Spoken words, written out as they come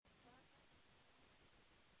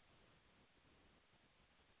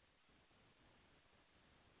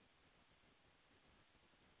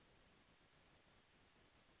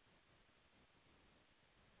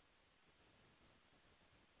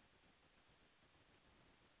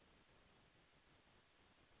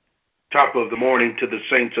Top of the morning to the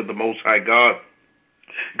saints of the Most High God.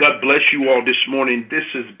 God bless you all this morning. This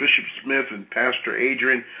is Bishop Smith and Pastor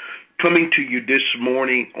Adrian coming to you this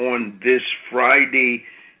morning on this Friday,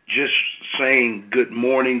 just saying good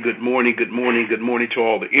morning, good morning, good morning, good morning to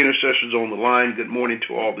all the intercessors on the line. Good morning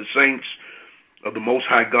to all the saints of the Most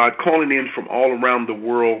High God calling in from all around the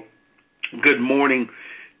world. Good morning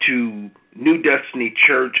to New Destiny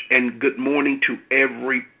Church, and good morning to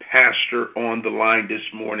every pastor on the line this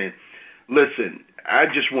morning. Listen, I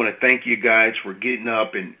just want to thank you guys for getting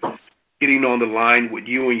up and getting on the line with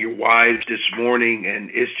you and your wives this morning, and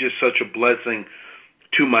it's just such a blessing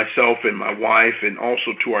to myself and my wife and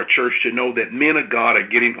also to our church to know that men of God are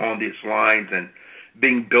getting on these lines and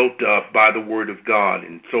being built up by the Word of God.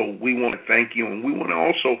 And so we want to thank you, and we want to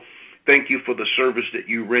also thank you for the service that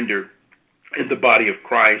you render in the body of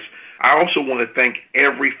Christ. I also want to thank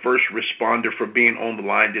every first responder for being on the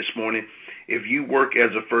line this morning. If you work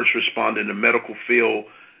as a first responder in the medical field,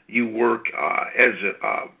 you work as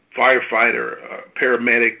a firefighter, a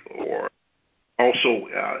paramedic, or also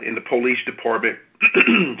in the police department,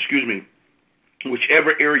 excuse me,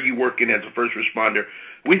 whichever area you work in as a first responder,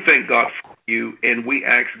 we thank God for you, and we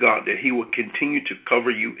ask God that He will continue to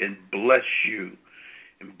cover you and bless you.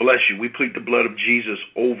 And bless you. We plead the blood of Jesus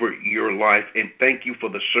over your life, and thank you for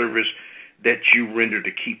the service that you render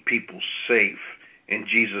to keep people safe. In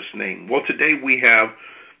Jesus' name. Well, today we have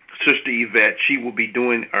Sister Yvette. She will be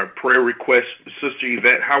doing our prayer request. Sister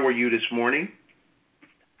Yvette, how are you this morning?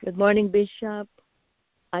 Good morning, Bishop.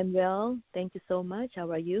 I'm well. Thank you so much. How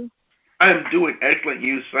are you? I'm doing excellent.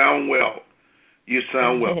 You sound well. You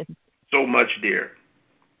sound well. So much, dear.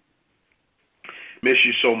 Miss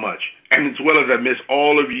you so much. And as well as I miss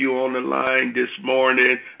all of you on the line this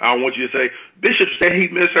morning, I want you to say, Bishop said he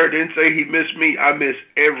missed her, didn't say he missed me. I miss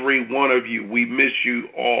every one of you. We miss you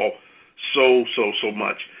all so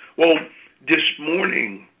much. Well, this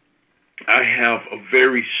morning, I have a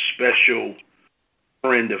very special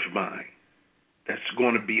friend of mine that's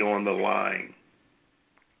going to be on the line.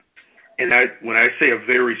 And when I say a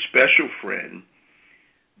very special friend,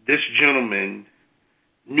 this gentleman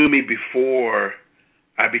knew me before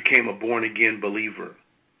I became a born-again believer.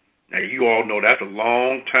 Now, you all know that's a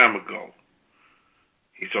long time ago.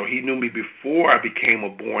 So he knew me before I became a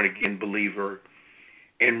born-again believer,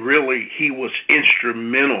 and really he was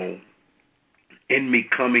instrumental in me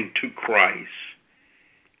coming to Christ,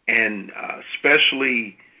 and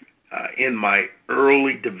especially in my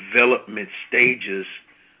early development stages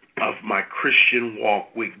of my Christian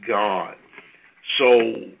walk with God.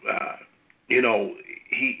 So,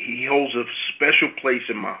 he holds a special place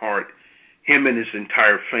in my heart, him and his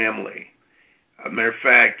entire family. Matter of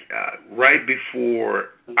fact, right before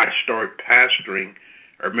I started pastoring,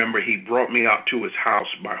 I remember he brought me out to his house,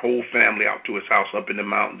 my whole family out to his house up in the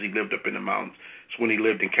mountains. He lived up in the mountains. It's when he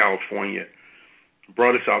lived in California.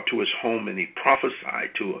 Brought us out to his home, and he prophesied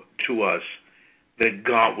to us that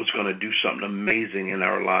God was going to do something amazing in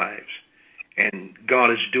our lives. And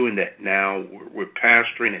God is doing that now. We're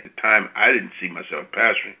pastoring. At the time, I didn't see myself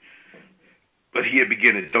pastoring. But he had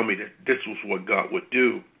begun to tell me that this was what God would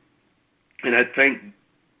do. And I thank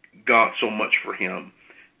God so much for him,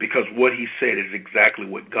 because what he said is exactly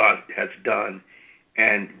what God has done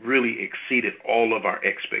and really exceeded all of our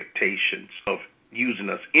expectations of using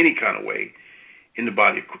us any kind of way in the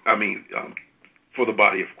body, for the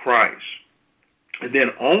body of Christ. And then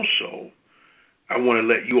also, I want to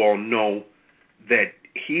let you all know that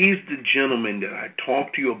he's the gentleman that I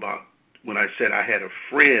talked to you about when I said I had a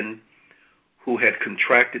friend who had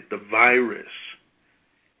contracted the virus,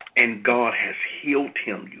 and God has healed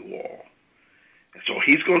him, you all. And so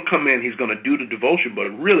he's going to come in, he's going to do the devotion, but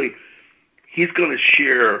really, he's going to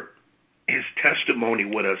share his testimony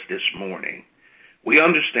with us this morning. We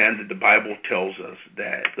understand that the Bible tells us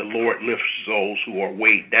that the Lord lifts those who are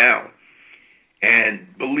weighed down. And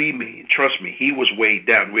believe me, trust me, he was weighed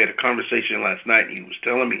down. We had a conversation last night, and he was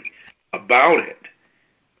telling me about it.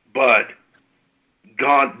 But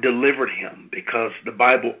God delivered him, because the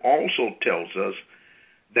Bible also tells us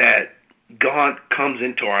that God comes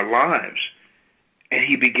into our lives, and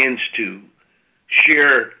he begins to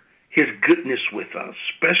share his goodness with us,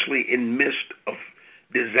 especially in midst of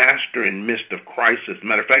disaster, in midst of crisis.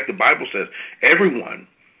 Matter of fact, the Bible says everyone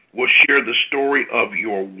will share the story of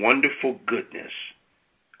your wonderful goodness,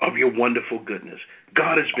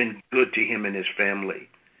 God has been good to him and his family.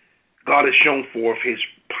 God has shown forth his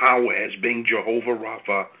power as being Jehovah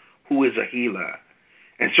Rapha, who is a healer.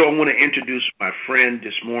 And so I want to introduce my friend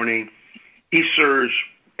this morning. He serves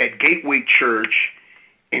at Gateway Church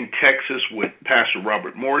in Texas with Pastor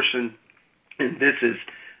Robert Morrison, and this is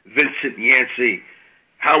Vincent Yancey.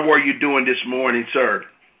 How are you doing this morning, sir?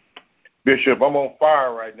 Bishop, I'm on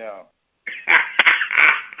fire right now.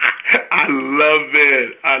 I love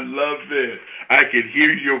it. I love it. I can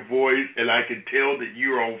hear your voice, and I can tell that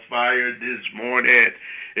you're on fire this morning.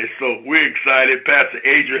 And so we're excited. Pastor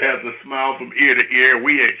Adrian has a smile from ear to ear.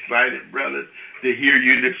 We're excited, brothers, to hear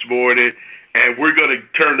you this morning. And we're going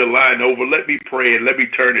to turn the line over. Let me pray, and let me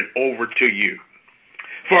turn it over to you.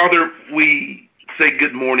 Father, we say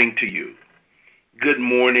good morning to you. Good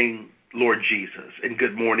morning, Lord Jesus, and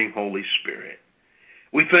good morning, Holy Spirit.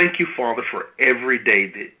 We thank you, Father, for every day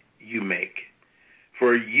that you make.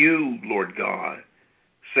 For you, Lord God,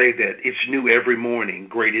 say that it's new every morning.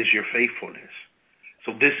 Great is your faithfulness.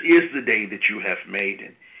 So this is the day that you have made,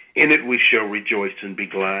 and in it we shall rejoice and be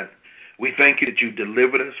glad. We thank you that you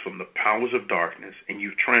delivered us from the powers of darkness, and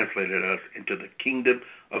you've translated us into the kingdom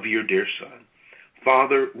of your dear Son.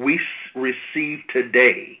 Father, we receive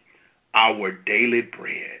today our daily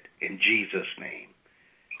bread in Jesus' name.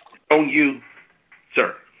 On you,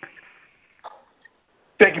 sir.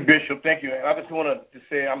 Thank you, Bishop. Thank you. And I just want to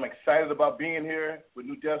say I'm excited about being here with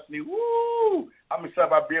New Destiny. Woo! I'm excited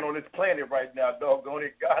about being on this planet right now, doggone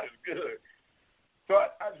it. God is good. So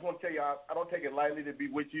I just want to tell you, I don't take it lightly to be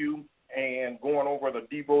with you and going over the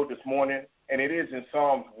Devo this morning. And it is in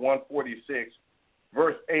Psalms 146,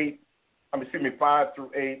 verse 5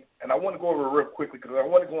 through 8. And I want to go over it real quickly because I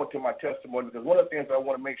want to go into my testimony, because one of the things I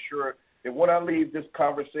want to make sure that when I leave this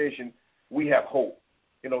conversation, we have hope.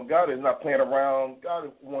 You know, God is not playing around.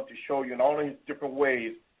 God wants to show you in all these different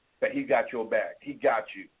ways that he got your back. He got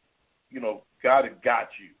you. You know, God has got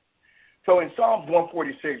you. So in Psalms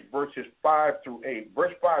 146, verses 5 through 8,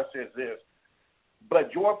 verse 5 says this: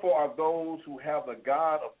 "But joyful are those who have the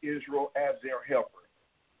God of Israel as their helper."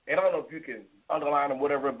 And I don't know if you can underline them,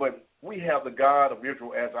 whatever, but we have the God of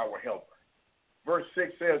Israel as our helper. Verse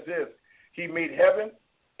 6 says this: "He made heaven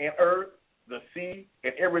and earth, the sea,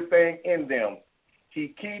 and everything in them.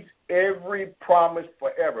 He keeps every promise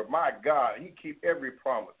forever." My God, he keeps every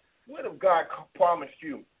promise. What if God promised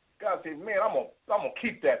you? God said, man, I'm gonna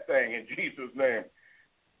keep that thing in Jesus' name.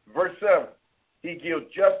 Verse 7, "He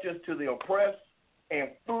gives justice to the oppressed and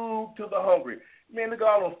food to the hungry." Man, look at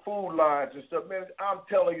all those food lines and stuff. Man, I'm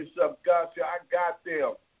telling you something. God said, I got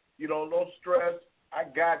them. You know, no stress. I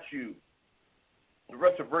got you. The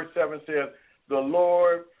rest of verse 7 says, "The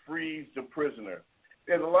Lord frees the prisoner."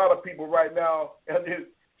 There's a lot of people right now, and they're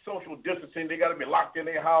social distancing. They got to be locked in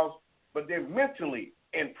their house, but they're mentally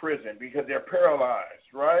in prison because they're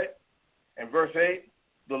paralyzed, right? And verse 8,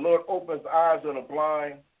 "The Lord opens the eyes of the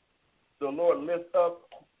blind. The Lord lifts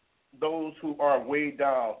up those who are weighed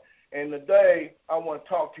down." And today, I want to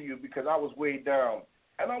talk to you because I was weighed down.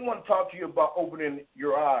 And I want to talk to you about opening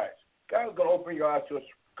your eyes. God's going to open your eyes to a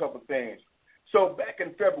couple of things. So back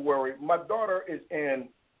in February, my daughter is in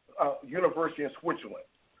university in Switzerland.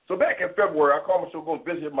 So back in February, I called myself going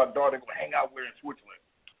to visit my daughter and go hang out with her in Switzerland.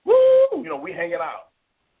 Woo! You know, we hanging out.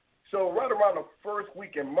 So right around the first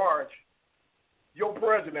week in March, your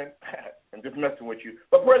president, I'm just messing with you,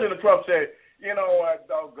 but President Trump said, you know what,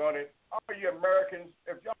 doggone it, all you Americans,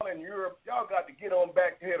 if y'all in Europe, y'all got to get on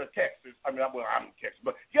back here to Texas. I'm in Texas,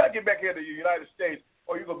 but you got to get back here to the United States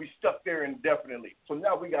or you're going to be stuck there indefinitely. So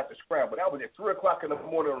now we got to scramble. That was at 3 o'clock in the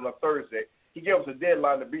morning on a Thursday. He gave us a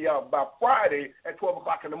deadline to be out by Friday at 12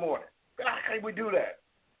 o'clock in the morning. How can we do that?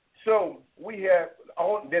 So we had,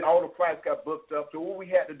 then all the flights got booked up. So what we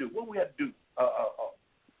had to do,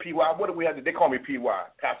 PY, what do we have to do? They call me PY,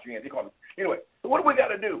 Pastor Ian, they call me. Anyway, so what do we got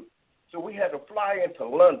to do? So we had to fly into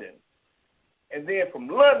London, and then from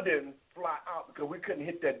London, fly out because we couldn't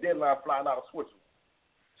hit that deadline flying out of Switzerland.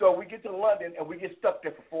 So we get to London, and we get stuck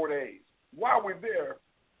there for 4 days. While we're there,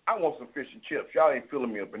 I want some fish and chips. Y'all ain't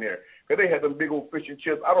feeling me up in there. Because they had them big old fish and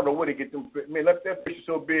chips. I don't know where they get them. Man, that fish is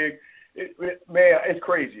so big. Man, it's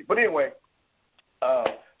crazy. But anyway,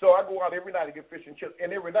 so I go out every night to get fish and chips.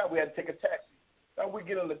 And every night we had to take a taxi. Now we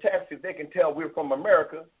get in the taxi, they can tell we're from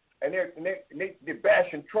America. And they're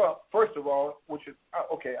bashing Trump, first of all, which is,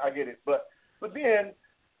 okay, I get it. But then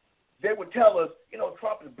they would tell us, you know,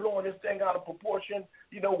 Trump is blowing this thing out of proportion.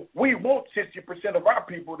 You know, we want 60% of our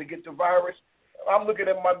people to get the virus. I'm looking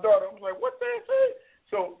at my daughter. I'm like, what they say?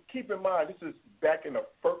 So keep in mind, this is back in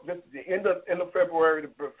this is the end of February,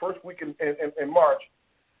 the first week in March.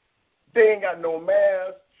 They ain't got no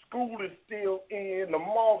masks. School is still in. The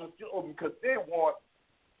malls are still open because they want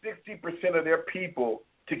 60% of their people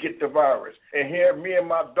to get the virus. And here, me and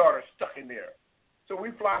my daughter stuck in there. So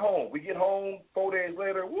we fly home. We get home 4 days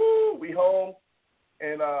later. Woo, we home.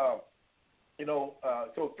 And,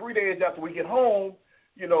 so 3 days after we get home,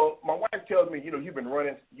 you know, my wife tells me, you know, you've been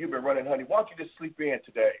running, honey. Why don't you just sleep in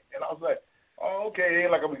today? And I was like, Oh, okay, it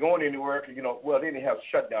ain't like I'll be going anywhere. Cause, well, they didn't have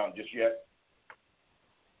shutdown just yet.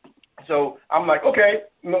 So I'm like, okay,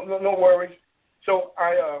 no worries. So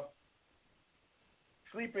I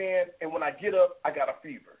sleep in, and when I get up, I got a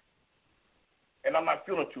fever. And I'm not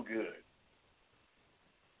feeling too good.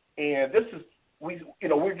 And this is,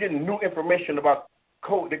 we're getting new information about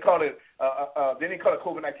COVID. They call it, they didn't call it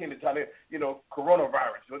COVID-19 at the time,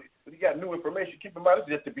 coronavirus. So you got new information. Keep in mind,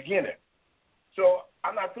 this is at the beginning. So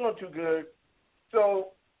I'm not feeling too good. So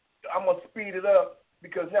I'm going to speed it up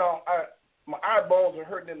because now my eyeballs are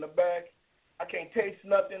hurting in the back. I can't taste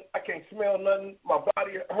nothing. I can't smell nothing. My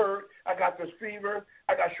body hurt. I got this fever.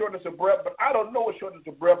 I got shortness of breath, but I don't know what shortness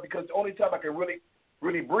of breath because the only time I can really,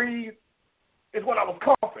 really breathe is when I was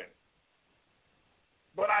coughing.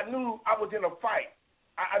 But I knew I was in a fight.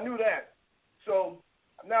 I knew that. So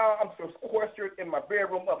now I'm sequestered in my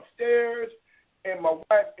bedroom upstairs, and my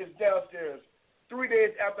wife is downstairs. 3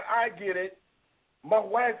 days after I get it, my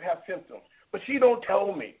wife has symptoms, but she don't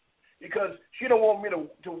tell me because she don't want me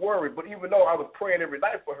to worry. But even though I was praying every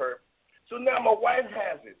night for her, so now my wife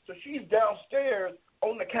has it. So she's downstairs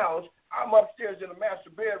on the couch. I'm upstairs in the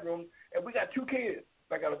master bedroom, and we got 2 kids.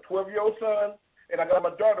 I got a 12-year-old son, and I got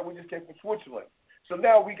my daughter. We just came from Switzerland. So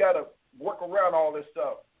now we got to work around all this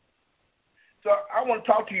stuff. So I want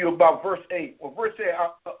to talk to you about verse 8. Well, verse 8,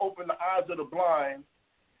 I opened the eyes of the blind,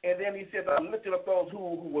 and then he said, I lifted up those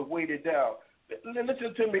who were weighted down.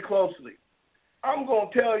 Listen to me closely. I'm going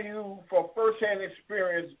to tell you from firsthand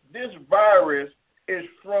experience, this virus is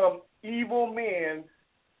from evil men,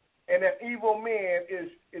 and that evil man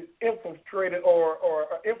is infiltrated or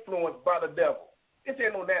influenced by the devil. This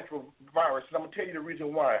ain't no natural virus, and I'm going to tell you the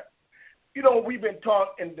reason why. We've been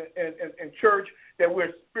taught in church that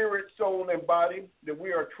we're spirit, soul, and body, that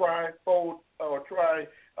we are tri-fold or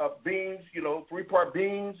beings, 3-part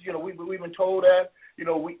beings. We've been told that.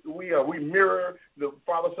 We mirror the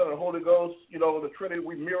Father, Son, and Holy Ghost. The Trinity.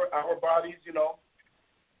 We mirror our bodies.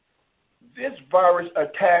 This virus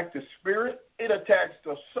attacks the spirit, it attacks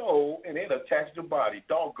the soul, and it attacks the body.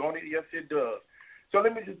 Doggone it, yes, it does. So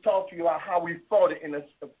let me just talk to you about how we fought it.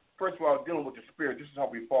 First of all, dealing with the spirit. This is how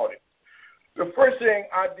we fought it. The first thing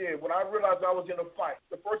I did when I realized I was in a fight,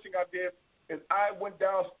 the first thing I did is I went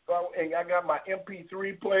down and I got my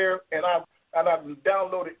MP3 player and I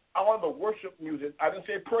downloaded all the worship music. I didn't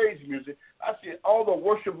say praise music. I said all the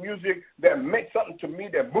worship music that meant something to me,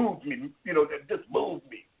 that moved me, that just moved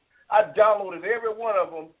me. I downloaded every one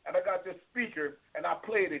of them, and I got this speaker, and I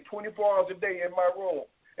played it 24 hours a day in my room.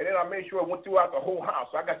 And then I made sure it went throughout the whole house.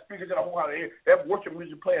 So I got speakers in the whole house. That worship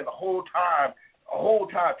music playing the whole time,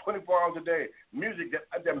 24 hours a day, music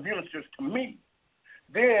that ministers to me.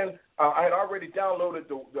 Then I had already downloaded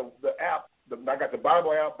the app. I got the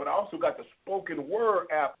Bible app, but I also got the spoken word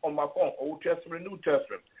app on my phone, Old Testament and New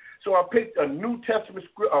Testament. So I picked a New Testament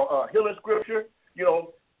healing scripture,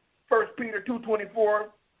 1 Peter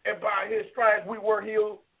 2:24, and by his stripes we were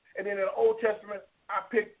healed. And then in the Old Testament, I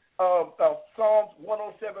picked Psalms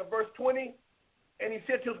 107, verse 20, and he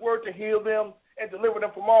sent his word to heal them and deliver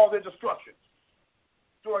them from all their destructions.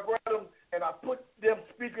 So I grabbed them and I put them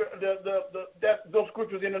those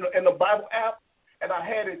scriptures in the Bible app, and I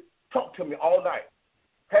had it talk to me all night.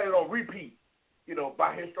 Had it on repeat.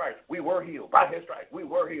 By his stripes we were healed. By his stripes we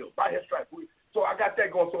were healed. By his stripes So I got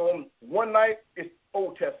that going. So on one night it's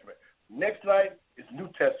Old Testament. Next night it's New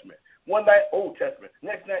Testament. One night Old Testament.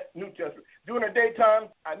 Next night New Testament. During the daytime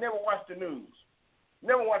I never watched the news.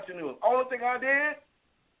 Never watched the news. Only thing I did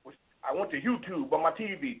was I went to YouTube on my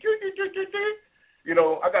TV.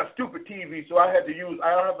 I got a stupid TV, so I don't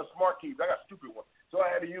have a smart TV. I got a stupid one. So I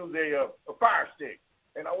had to use a Fire Stick.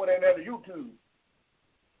 And I went in there to YouTube.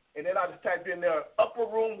 And then I just typed in there, upper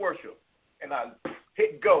room worship. And I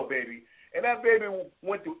hit go, baby. And that baby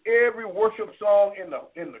went through every worship song in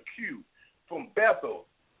the queue. From Bethel,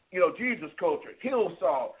 Jesus Culture,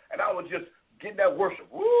 Hillsong. And I was just getting that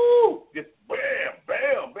worship. Woo! Just bam,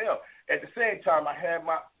 bam, bam. At the same time, I had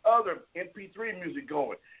my other MP3 music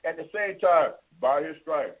going. At the same time, by his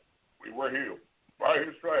stripes, we were healed. By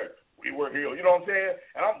his stripes, we were healed. You know what I'm saying?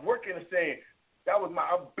 And I'm working and saying,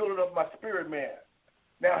 I'm building up my spirit man.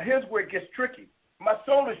 Now, here's where it gets tricky. My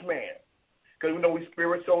soulish man. Because we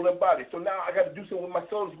spirit, soul, and body. So now I got to do something with my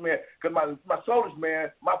soulish man. Because my soulish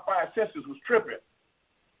man, my 5 senses was tripping.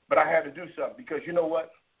 But I had to do something. Because you know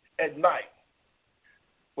what? At night,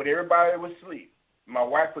 when everybody was asleep, my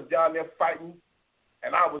wife was down there fighting,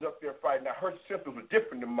 and I was up there fighting. Now, her symptoms were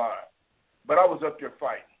different than mine. But I was up there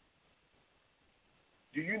fighting.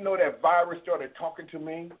 Do you know that virus started talking to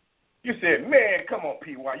me? You said, man, come on,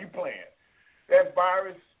 P, why you playing? That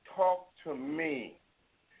virus talked to me.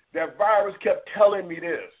 That virus kept telling me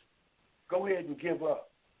this. go ahead and give up.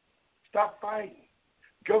 Stop fighting.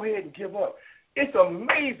 Go ahead and give up. It's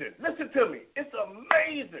amazing. Listen to me. It's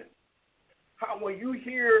amazing how when you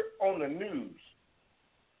hear on the news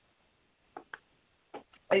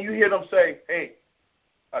and you hear them say, hey,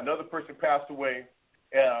 another person passed away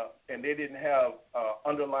and they didn't have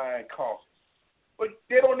underlying causes. But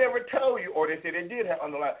they don't ever tell you, or they say they did have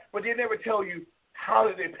underlying, but they never tell you how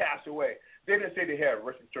did they pass away. They didn't say they had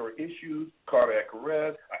respiratory issues, cardiac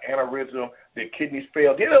arrest, an aneurysm, their kidneys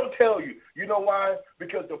failed. They don't tell you. You know why?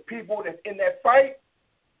 Because the people that's in that fight,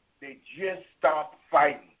 they just stopped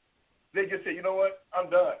fighting. They just say, you know what? I'm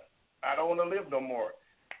done. I don't want to live no more.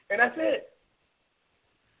 And that's it.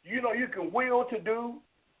 You know, you can will to do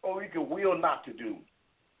or you can will not to do.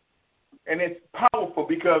 And it's powerful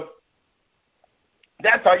because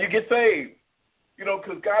that's how you get saved. You know,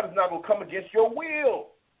 because God is not going to come against your will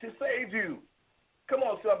to save you. Come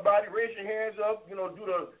on, somebody, raise your hands up, you know, do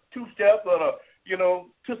the two-step or the, you know,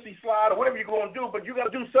 tootsie slide or whatever you're going to do, but you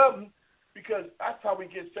got to do something because that's how we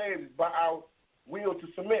get saved, is by our will to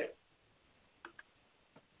submit.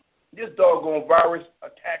 This doggone virus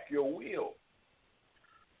attack your will.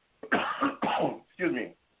 Excuse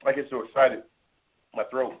me. I get so excited. My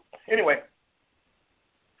throat. Anyway,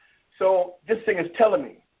 so this thing is telling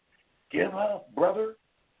me, give up, brother.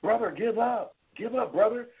 Brother, give up. Give up,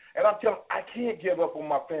 brother. And I'm telling you, I can't give up on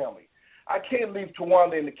my family. I can't leave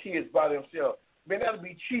Tawanda and the kids by themselves. Man, that would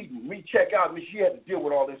be cheating. Me check out. Me, she had to deal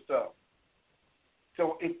with all this stuff.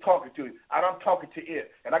 So it's talking to it. And I'm talking to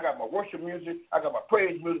it. And I got my worship music. I got my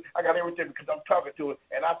praise music. I got everything because I'm talking to it.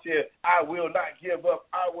 And I said, I will not give up.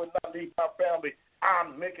 I will not leave my family.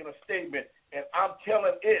 I'm making a statement. And I'm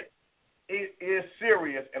telling it, it is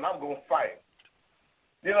serious. And I'm going to fight.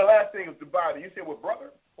 Then the last thing is the body. You say, well,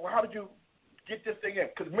 brother, well, how did you get this thing in?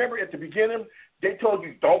 Because remember at the beginning, they told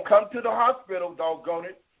you, don't come to the hospital, doggone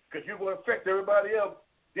it, because you're going to affect everybody else.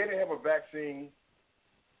 They didn't have a vaccine.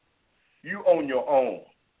 You on your own.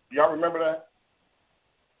 Y'all remember that?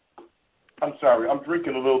 I'm sorry. I'm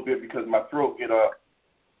drinking a little bit because my throat get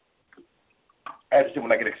agitated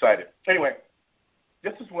when I get excited. Anyway,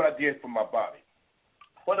 this is what I did for my body.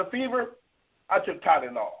 For the fever, I took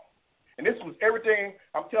Tylenol. And this was everything.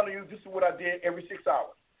 I'm telling you, this is what I did every 6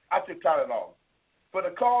 hours. I took Tylenol. For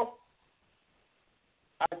the cough,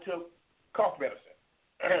 I took cough medicine.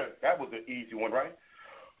 That was an easy one, right?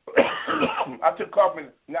 I took cough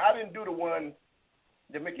medicine. Now, I didn't do the one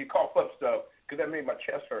that make you cough up stuff because that made my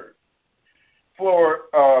chest hurt. For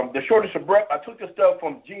the shortness of breath, I took the stuff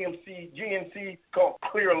from GNC called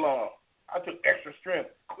Clear Lung. I took extra strength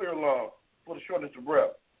Clear Lung for the shortness of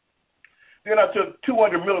breath. Then I took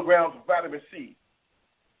 200 milligrams of vitamin C.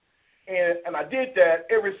 And I did that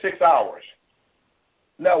every 6 hours.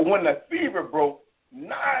 Now, when the fever broke, 9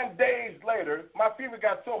 days later, my fever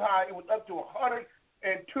got so high, it was up to 102.7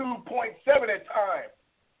 at times.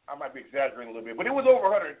 I might be exaggerating a little bit, but it was over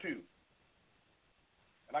 102.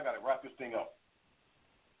 And I got to wrap this thing up.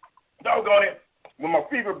 Doggone it. When my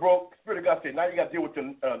fever broke, Spirit of God said, now you got to deal with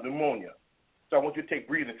the pneumonia. So I want you to take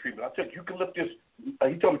breathing treatment. I took eucalyptus.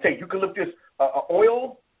 He told me to take eucalyptus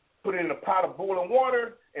oil, put it in a pot of boiling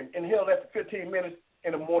water, and inhale that for 15 minutes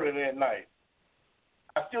in the morning and at night.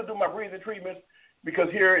 I still do my breathing treatments because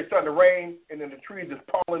here it's starting to rain, and then the trees is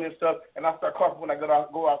pollen and stuff, and I start coughing when I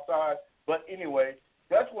go outside. But anyway,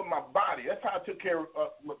 that's what my body, that's how I took care of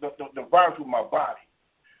the virus with my body.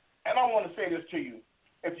 And I want to say this to you.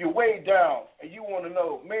 If you're weighed down and you want to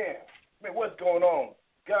know, man, what's going on?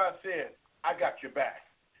 God said, I got your back.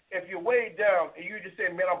 If you're weighed down and you just say,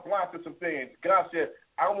 man, I'm blind to some things, God said,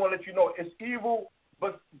 I want to let you know it's evil,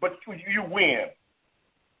 but you win.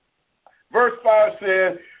 Verse 5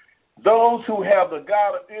 says, those who have the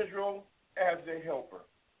God of Israel as their helper.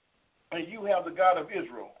 And you have the God of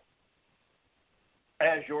Israel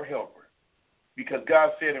as your helper. Because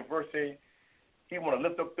God said in verse 8, he want to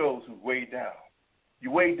lift up those who weigh down.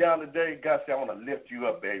 You weigh down today, God said, I want to lift you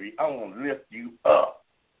up, baby. I want to lift you up.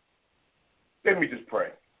 Let me just pray.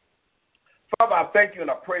 Father, I thank you and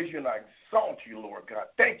I praise you and I exalt you, Lord God.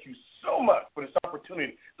 Thank you so much for this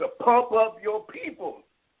opportunity to pump up your people.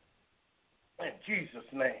 In Jesus'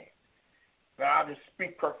 name. Now, I just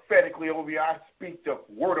speak prophetically over you. I speak the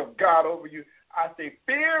word of God over you. I say,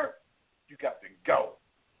 fear, you got to go.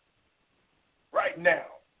 Right now.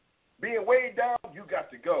 Being weighed down, you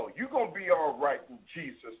got to go. You're going to be all right in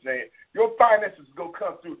Jesus' name. Your finances are going to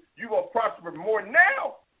come through. You're going to prosper more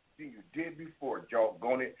now than you did before,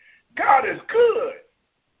 doggone it. God is good.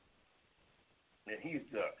 And he's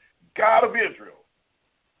the God of Israel.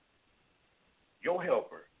 Your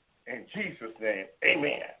helper. In Jesus' name,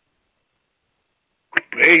 amen.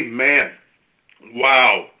 Amen.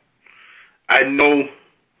 Wow. I know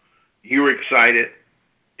you're excited.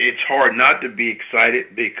 It's hard not to be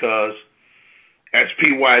excited because, as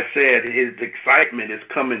PY said, his excitement is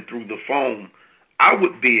coming through the phone. I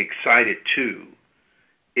would be excited too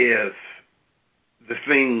if the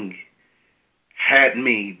thing had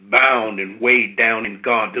me bound and weighed down and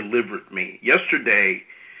God delivered me. Yesterday,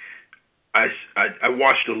 I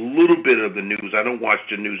watched a little bit of the news. I don't watch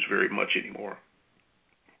the news very much anymore.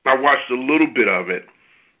 I watched a little bit of it,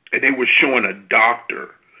 and they were showing a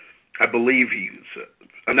doctor. I believe he was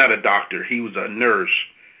not a doctor. He was a nurse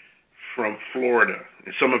from Florida.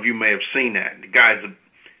 And some of you may have seen that. The guy's a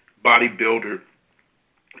bodybuilder.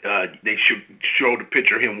 They showed a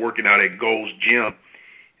picture of him working out at Gold's Gym.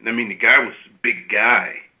 And I mean, the guy was a big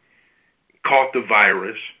guy. Caught the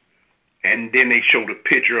virus. And then they showed a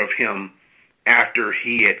picture of him after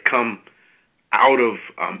he had come out of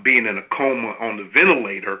being in a coma on the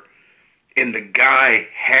ventilator. And the guy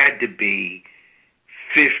had to be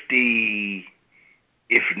 50,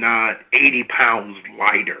 if not 80 pounds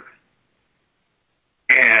lighter.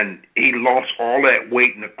 And he lost all that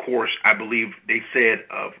weight in the course, I believe they said,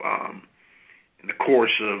 of in the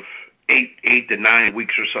course of eight to 9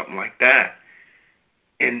 weeks or something like that.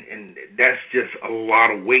 And that's just a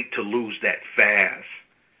lot of weight to lose that fast.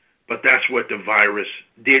 But that's what the virus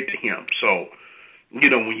did to him. So, you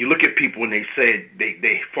know, when you look at people and they say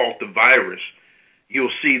they fault the virus,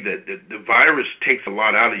 you'll see that the virus takes a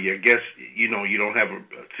lot out of you. I guess, you know, you don't have a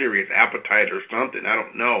serious appetite or something. I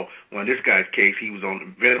don't know. Well, in this guy's case, he was on the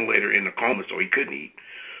ventilator in a coma, so he couldn't eat.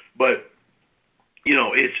 But, you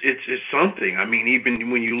know, it's something. I mean,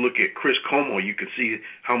 even when you look at Chris Como, you can see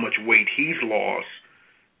how much weight he's lost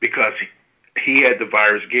because he had the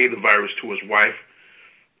virus, gave the virus to his wife,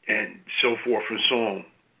 and so forth and so on.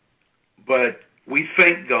 But we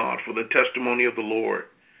thank God for the testimony of the Lord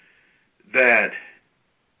that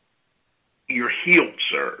you're healed,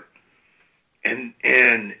 sir. And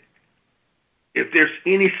if there's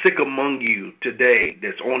any sick among you today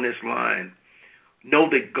that's on this line, know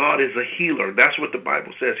that God is a healer. That's what the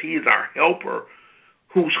Bible says. He is our helper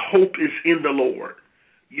whose hope is in the Lord.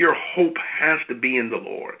 Your hope has to be in the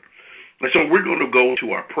Lord. And so we're going to go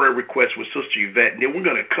to our prayer request with Sister Yvette, and then we're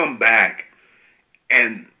going to come back,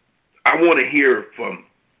 and I want to hear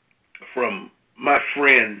from my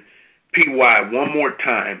friend PY one more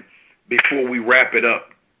time before we wrap it up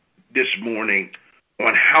this morning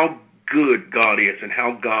on how good God is and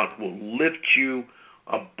how God will lift you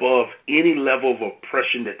above any level of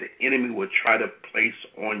oppression that the enemy would try to place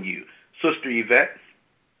on you. Sister Yvette?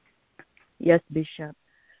 Yes, Bishop.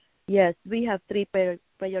 Yes, we have 3 prayer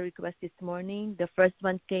requests this morning. The first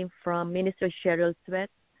one came from Minister Cheryl Sweat,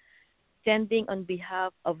 sending on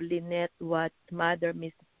behalf of Lynette Watt's mother,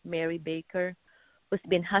 Miss Mary Baker, who's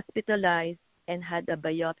been hospitalized and had a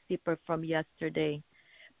biopsy performed yesterday.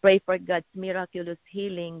 Pray for God's miraculous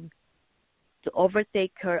healing to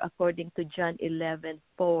overtake her according to John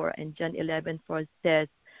 11:4. And John 11:4 says,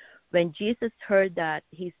 when Jesus heard that,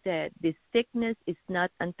 he said, this sickness is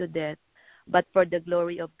not unto death, but for the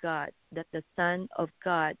glory of God, that the Son of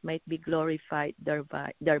God might be glorified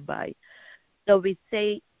thereby. So we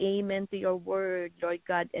say amen to your word, Lord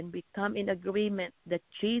God, and we come in agreement that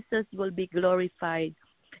Jesus will be glorified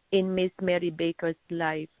in Miss Mary Baker's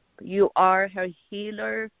life. You are her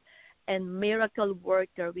healer and miracle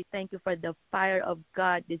worker. We thank you for the fire of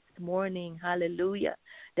God this morning. Hallelujah.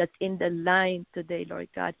 That's in the line today, Lord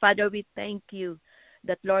God. Father, we thank you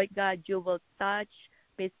that, Lord God, you will touch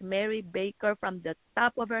Miss Mary Baker from the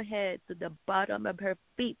top of her head to the bottom of her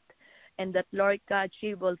feet. And that, Lord God,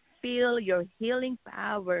 she will feel your healing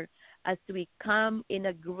power as we come in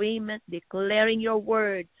agreement, declaring your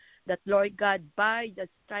word that, Lord God, by the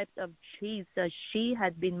stripes of Jesus, she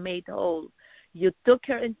had been made whole. You took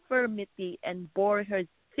her infirmity and bore her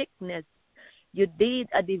sickness. You did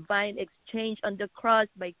a divine exchange on the cross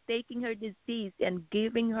by taking her disease and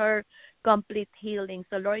giving her complete healing.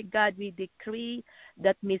 So, Lord God, we decree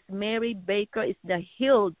that Miss Mary Baker is the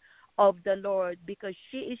healed of the Lord because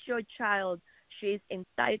she is your child. She is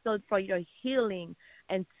entitled for your healing.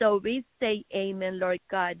 And so we say amen, Lord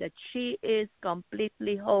God, that she is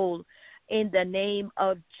completely whole in the name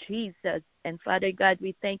of Jesus. And Father God,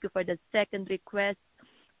 we thank you for the second request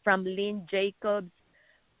from Lynn Jacobs.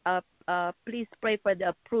 Please pray for the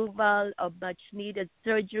approval of much-needed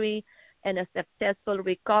surgery and a successful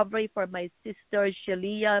recovery for my sister,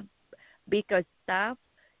 Shelia Baker's staff.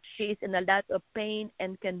 She is in a lot of pain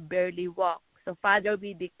and can barely walk. So, Father,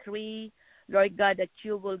 we decree, Lord God, that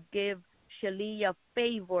you will give Shelia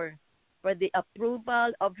favor for the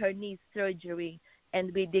approval of her knee surgery.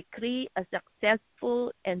 And we decree a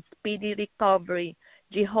successful and speedy recovery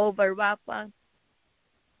Jehovah Rapha,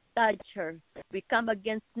 touch her. We come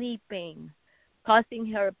against knee pain, causing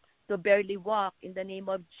her to barely walk in the name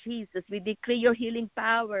of Jesus. We decree your healing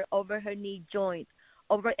power over her knee joint,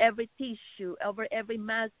 over every tissue, over every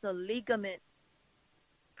muscle, ligament,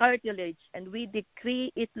 cartilage, and we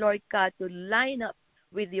decree it, Lord God, to line up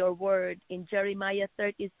with your word. In Jeremiah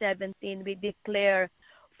 30:17, we declare,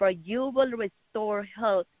 for you will restore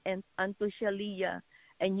health and unto Shaliah,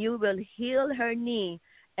 and you will heal her knee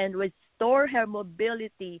and restore her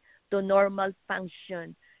mobility to normal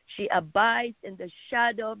function. She abides in the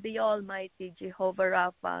shadow of the Almighty Jehovah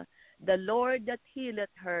Rapha, the Lord that healeth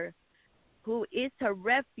her, who is her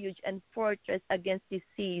refuge and fortress against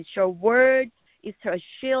disease. Your word is her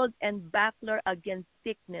shield and buckler against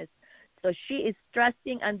sickness. So she is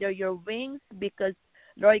trusting under your wings because,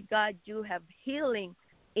 Lord God, you have healing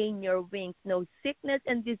in your wings. No sickness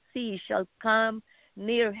and disease shall come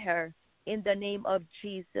near her in the name of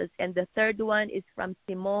Jesus. And the third one is from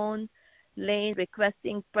Simone Lane,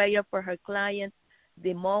 requesting prayer for her client,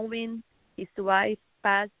 Demowin. His wife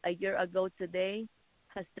passed a year ago today,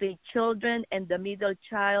 has 3 children, and the middle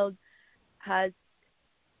child has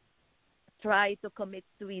tried to commit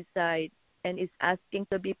suicide and is asking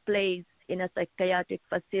to be placed in a psychiatric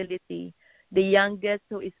facility. The youngest,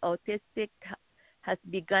 who is autistic, has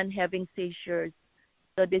begun having seizures.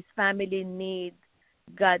 So this family needs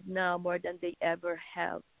God now more than they ever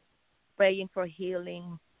have, praying for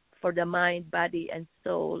healing for the mind, body, and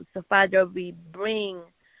soul. So, Father, we bring,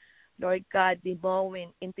 Lord God, the Demowin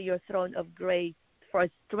into your throne of grace for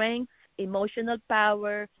strength, emotional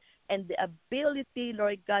power, and the ability,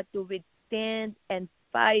 Lord God, to withstand and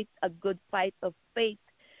fight a good fight of faith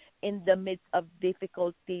in the midst of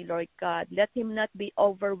difficulty, Lord God. Let him not be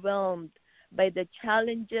overwhelmed by the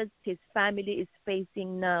challenges his family is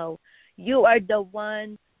facing now. You are the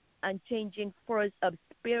one unchanging force of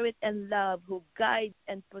spirit and love who guides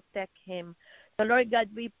and protects him. So, Lord God,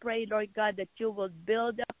 we pray, Lord God, that you will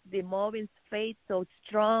build up Demowin's faith so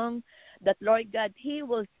strong that, Lord God, he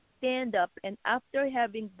will stand up, and after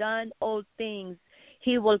having done all things,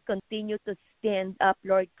 he will continue to stand up,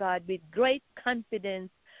 Lord God, with great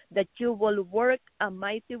confidence that you will work a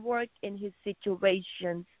mighty work in his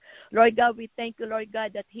situations. Lord God, we thank you, Lord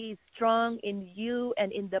God, that he is strong in you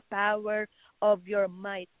and in the power of your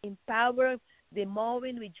might. Empower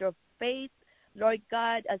Demowin with your faith, Lord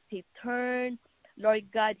God, as he turns, Lord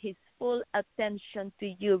God, his full attention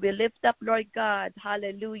to you. We lift up, Lord God,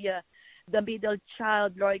 hallelujah, the middle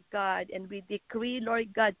child, Lord God, and we decree,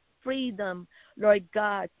 Lord God, freedom, Lord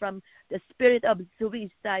God, from the spirit of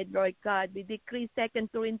suicide, Lord God. We decree 2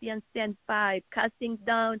 Corinthians 10:5, casting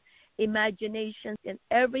down imaginations and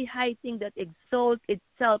every high thing that exalts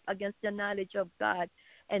itself against the knowledge of God,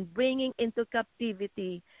 and bringing into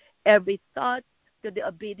captivity every thought to the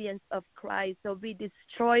obedience of Christ. So we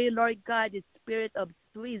destroy, Lord God, the spirit of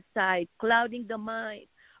suicide, clouding the mind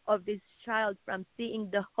of this child from seeing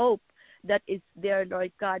the hope that is there,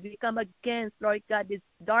 Lord God. We come against, Lord God, this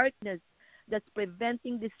darkness that's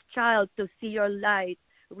preventing this child to see your light.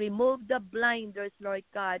 Remove the blinders, Lord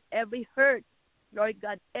God, every hurt, Lord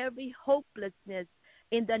God, every hopelessness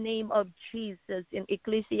in the name of Jesus. In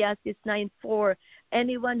Ecclesiastes 9:4,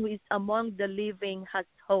 anyone who is among the living has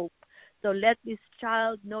hope. So let this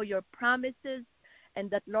child know your promises,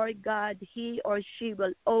 and that, Lord God, he or she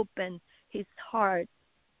will open his heart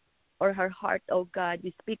or her heart, oh God.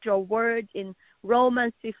 We speak your word in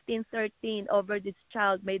Romans 15:13 over this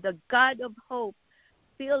child. May the God of hope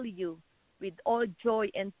fill you with all joy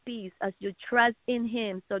and peace as you trust in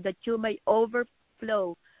him, so that you may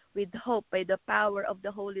overflow with hope by the power of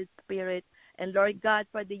the Holy Spirit. And Lord God,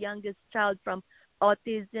 for the youngest child from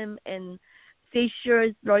autism and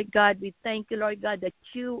seizures, Lord God, we thank you, Lord God, that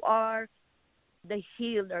you are the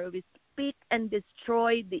healer. We speak and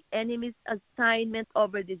destroy the enemy's assignment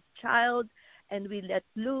over this child, and we let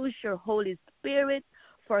loose your Holy Spirit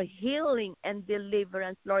for healing and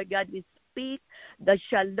deliverance. Lord God, we speak the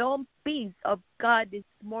shalom peace of God this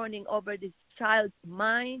morning over this child's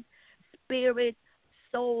mind, spirit,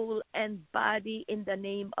 soul, and body in the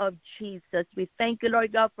name of Jesus. We thank you,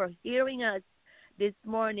 Lord God, for hearing us this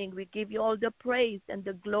morning. We give you all the praise and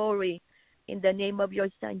the glory in the name of your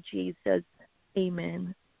Son, Jesus.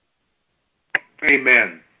 Amen.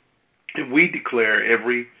 Amen. And we declare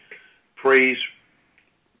every prayer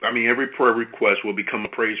request will become a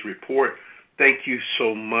praise report. Thank you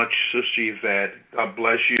so much, Sister Yvette. God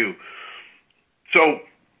bless you. So,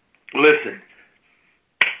 listen,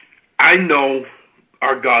 I know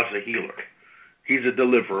our God's a healer. He's a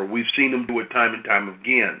deliverer. We've seen him do it time and time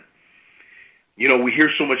again. You know, we hear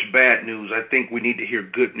so much bad news. I think we need to hear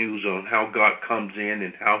good news on how God comes in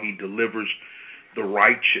and how he delivers the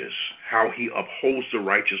righteous, how he upholds the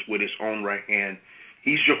righteous with his own right hand.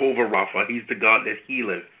 He's Jehovah Rapha. He's the God that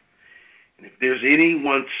healeth. And if there's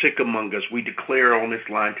anyone sick among us, we declare on this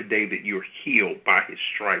line today that you're healed by his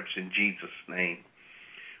stripes in Jesus' name.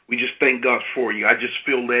 We just thank God for you. I just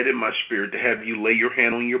feel led in my spirit to have you lay your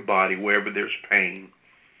hand on your body wherever there's pain.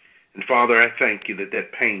 And Father, I thank you that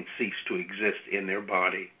that pain ceased to exist in their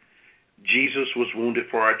body. Jesus was wounded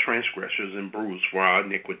for our transgressions and bruised for our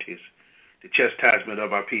iniquities. The chastisement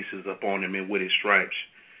of our peace is upon him, and with his stripes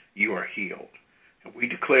you are healed. And we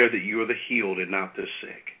declare that you are the healed and not the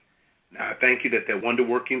sick. Now I thank you that that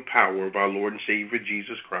wonder-working power of our Lord and Savior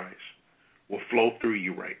Jesus Christ will flow through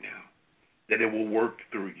you right now, that it will work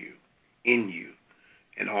through you, in you,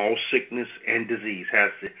 and all sickness and disease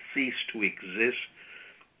has ceased to exist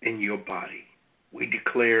in your body. We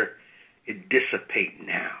declare it dissipate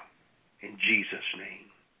now in Jesus' name.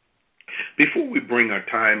 Before we bring our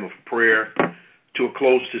time of prayer to a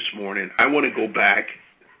close this morning, I want to go back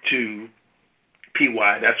to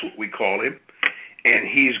PY, that's what we call him, and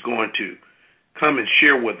he's going to come and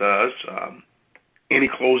share with us any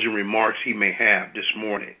closing remarks he may have this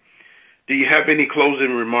morning. Do you have any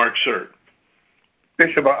closing remarks, sir?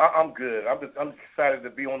 Bishop, I'm good. I'm excited to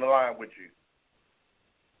be on the line with you.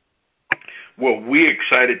 Well, we're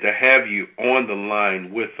excited to have you on the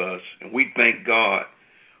line with us, and we thank God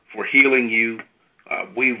for healing you.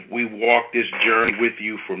 We've walked this journey with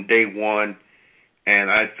you from day one,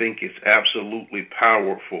 and I think it's absolutely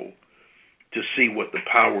powerful to see what the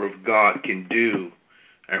power of God can do.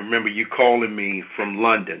 I remember you calling me from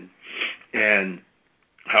London and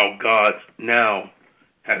how God now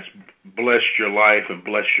has blessed your life and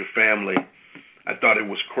blessed your family. I thought it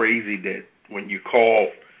was crazy that when you called,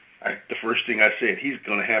 the first thing I said, he's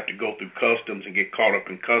going to have to go through customs and get caught up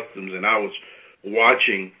in customs. And I was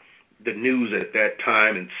watching the news at that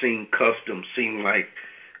time and seeing customs seem like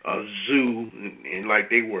a zoo, and like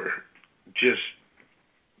they were just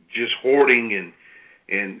hoarding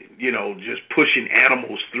and you know, just pushing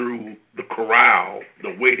animals through the corral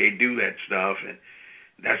the way they do that stuff. And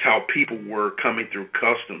that's how people were coming through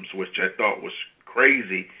customs, which I thought was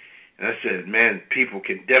crazy. And I said, man, people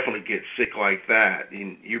can definitely get sick like that.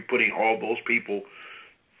 And you're putting all those people,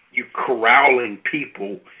 you're corralling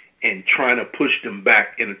people and trying to push them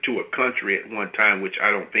back into a country at one time, which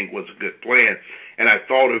I don't think was a good plan. And I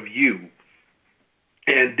thought of you.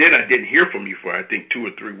 And then I didn't hear from you for, I think, 2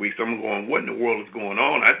 or 3 weeks. I'm going, what in the world is going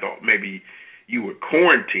on? I thought maybe you were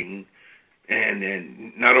quarantined.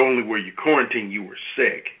 And not only were you quarantined, you were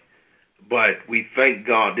sick. But we thank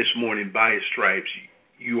God this morning by his stripes,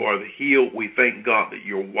 you are the healed. We thank God that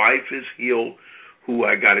your wife is healed, who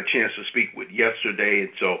I got a chance to speak with yesterday.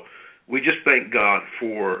 And so we just thank God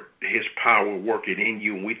for his power working in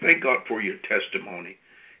you. And we thank God for your testimony.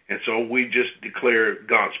 And so we just declare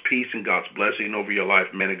God's peace and God's blessing over your life,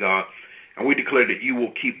 man of God. And we declare that you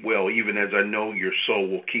will keep well, even as I know your soul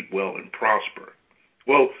will keep well and prosper.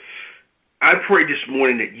 Well, I pray this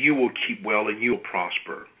morning that you will keep well and you'll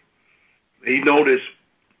prosper. You notice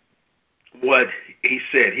what he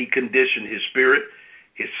said. He conditioned his spirit,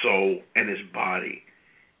 his soul, and his body.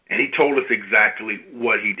 And he told us exactly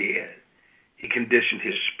what he did. He conditioned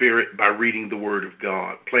his spirit by reading the Word of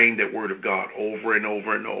God, playing that Word of God over and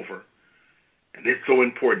over and over. And it's so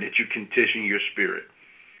important that you condition your spirit.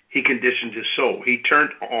 He conditioned his soul. He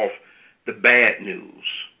turned off the bad news.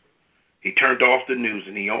 He turned off the news,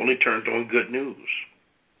 and he only turned on good news.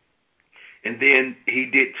 And then he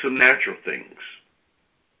did some natural things.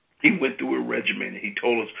 He went through a regimen. He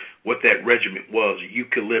told us what that regimen was: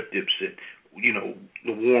 eucalyptus, and, you know,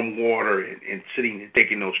 the warm water, and sitting and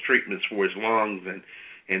taking those treatments for his lungs,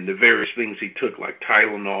 and the various things he took, like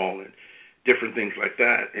Tylenol and different things like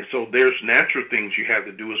that. And so there's natural things you have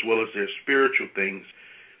to do, as well as there's spiritual things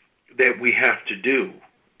that we have to do.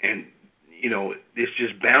 And, you know, it's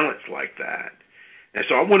just balanced like that. And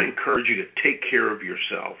so I want to encourage you to take care of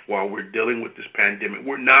yourself while we're dealing with this pandemic.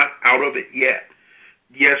 We're not out of it yet.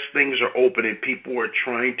 Yes, things are open and people are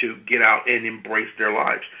trying to get out and embrace their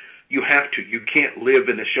lives. You have to. You can't live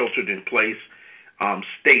in a sheltered-in-place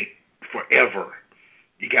state forever.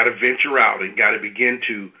 You got to venture out and got to begin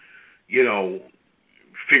to, you know,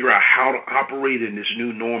 figure out how to operate in this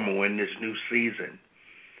new normal, in this new season.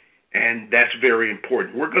 And that's very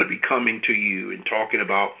important. We're going to be coming to you and talking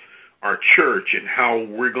about our church and how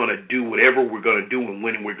we're going to do whatever we're going to do and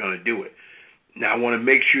when we're going to do it. Now, I want to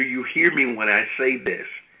make sure you hear me when I say this.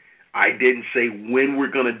 I didn't say when we're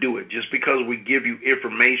going to do it. Just because we give you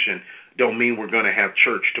information don't mean we're going to have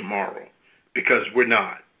church tomorrow, because we're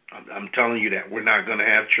not. I'm telling you that we're not going to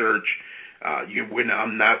have church. We're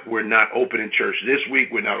not opening church this week.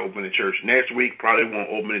 We're not opening church next week. Probably won't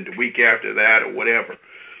open it the week after that or whatever.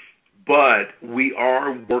 But we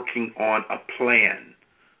are working on a plan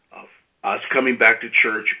of us coming back to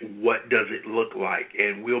church. What does it look like?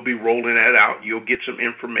 And we'll be rolling that out. You'll get some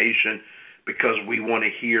information because we want to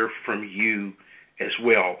hear from you as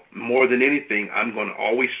well. More than anything, I'm going to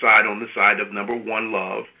always side on the side of number one,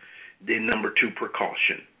 love, then number two,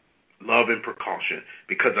 precaution. Love and precaution.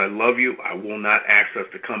 Because I love you, I will not ask us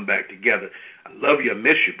to come back together. I love you, I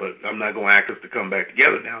miss you, but I'm not going to ask us to come back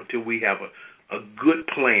together now until we have a good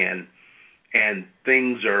plan and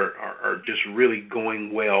things are just really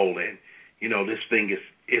going well, and this thing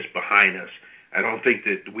is behind us. I don't think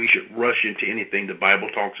that we should rush into anything. The Bible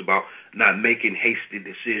talks about not making hasty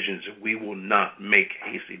decisions, and we will not make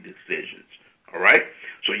hasty decisions. All right?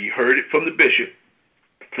 So you heard it from the bishop,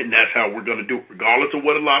 and that's how we're going to do it, regardless of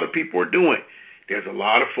what a lot of people are doing. There's a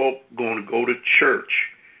lot of folk going to go to church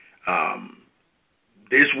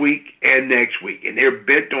this week and next week, and they're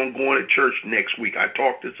bent on going to church next week. I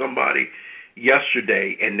talked to somebody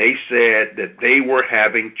yesterday, and they said that they were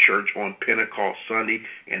having church on Pentecost Sunday,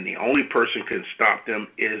 and the only person can stop them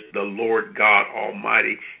is the Lord God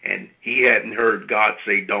Almighty, and he hadn't heard God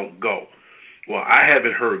say don't go. Well, I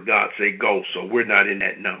haven't heard God say go, so we're not in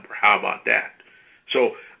that number. How about that?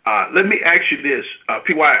 So let me ask you this,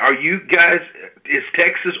 PY, are you guys, is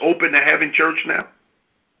Texas open to having church now?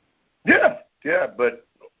 Yeah, but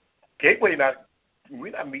Gateway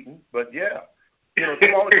we're not meeting, but yeah.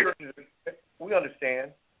 Smaller churches, we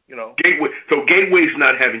understand, Gateway's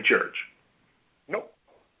not having church? Nope.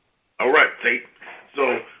 All right, see?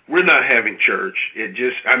 So we're not having church.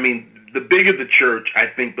 The bigger the church, I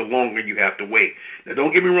think the longer you have to wait. Now,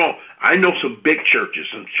 don't get me wrong. I know some big churches,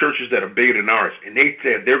 some churches that are bigger than ours, and they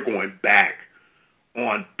said they're going back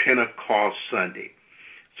on Pentecost Sunday.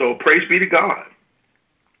 So praise be to God.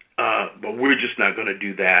 But we're just not going to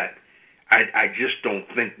do that. I just don't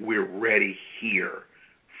think we're ready here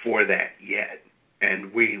for that yet,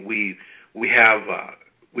 and we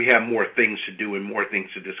have more things to do and more things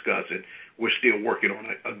to discuss, and we're still working on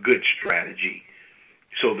a good strategy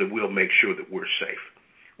so that we'll make sure that we're safe.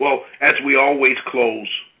 Well, as we always close,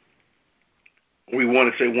 we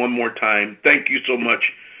want to say one more time, thank you so much,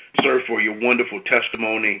 sir, for your wonderful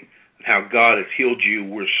testimony and how God has healed you.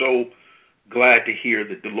 We're so glad to hear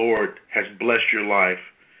that the Lord has blessed your life,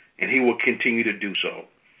 and he will continue to do so.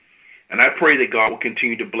 And I pray that God will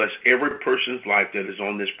continue to bless every person's life that is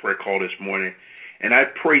on this prayer call this morning. And I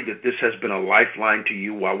pray that this has been a lifeline to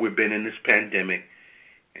you while we've been in this pandemic,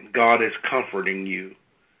 and God is comforting you.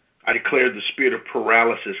 I declare the spirit of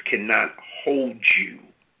paralysis cannot hold you.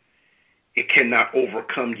 It cannot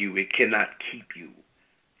overcome you. It cannot keep you.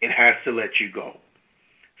 It has to let you go.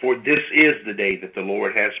 For this is the day that the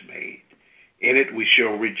Lord has made. In it we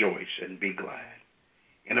shall rejoice and be glad.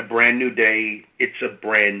 In a brand new day, it's a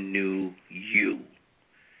brand new you.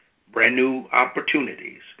 Brand new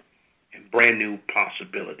opportunities and brand new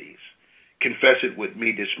possibilities. Confess it with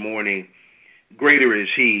me this morning. Greater is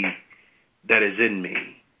he that is in me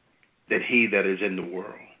than he that is in the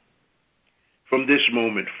world. From this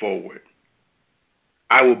moment forward,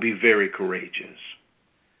 I will be very courageous.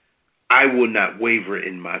 I will not waver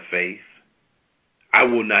in my faith. I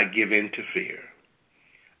will not give in to fear.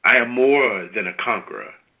 I am more than a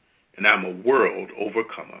conqueror, and I'm a world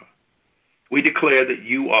overcomer. We declare that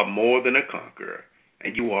you are more than a conqueror,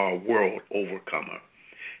 and you are a world overcomer.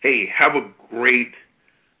 Hey, have a great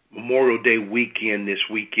Memorial Day weekend this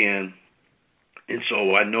weekend. And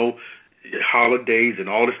so I know holidays and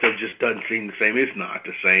all this stuff just doesn't seem the same. It's not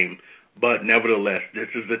the same. But nevertheless, this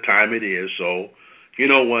is the time it is. So, you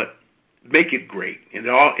know what? Make it great. And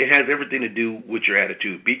it has everything to do with your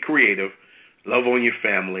attitude. Be creative. Love on your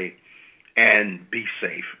family. And be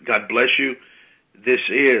safe. God bless you. This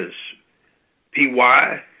is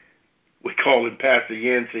PY. We call him Pastor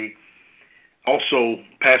Yancey. Also,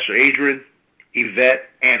 Pastor Adrian, Yvette,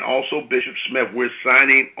 and also Bishop Smith. We're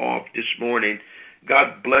signing off this morning.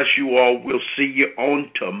 God bless you all. We'll see you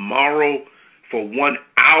on tomorrow for 1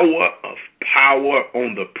 hour of power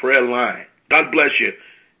on the prayer line. God bless you.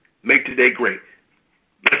 Make today great.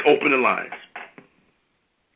 Let's open the lines.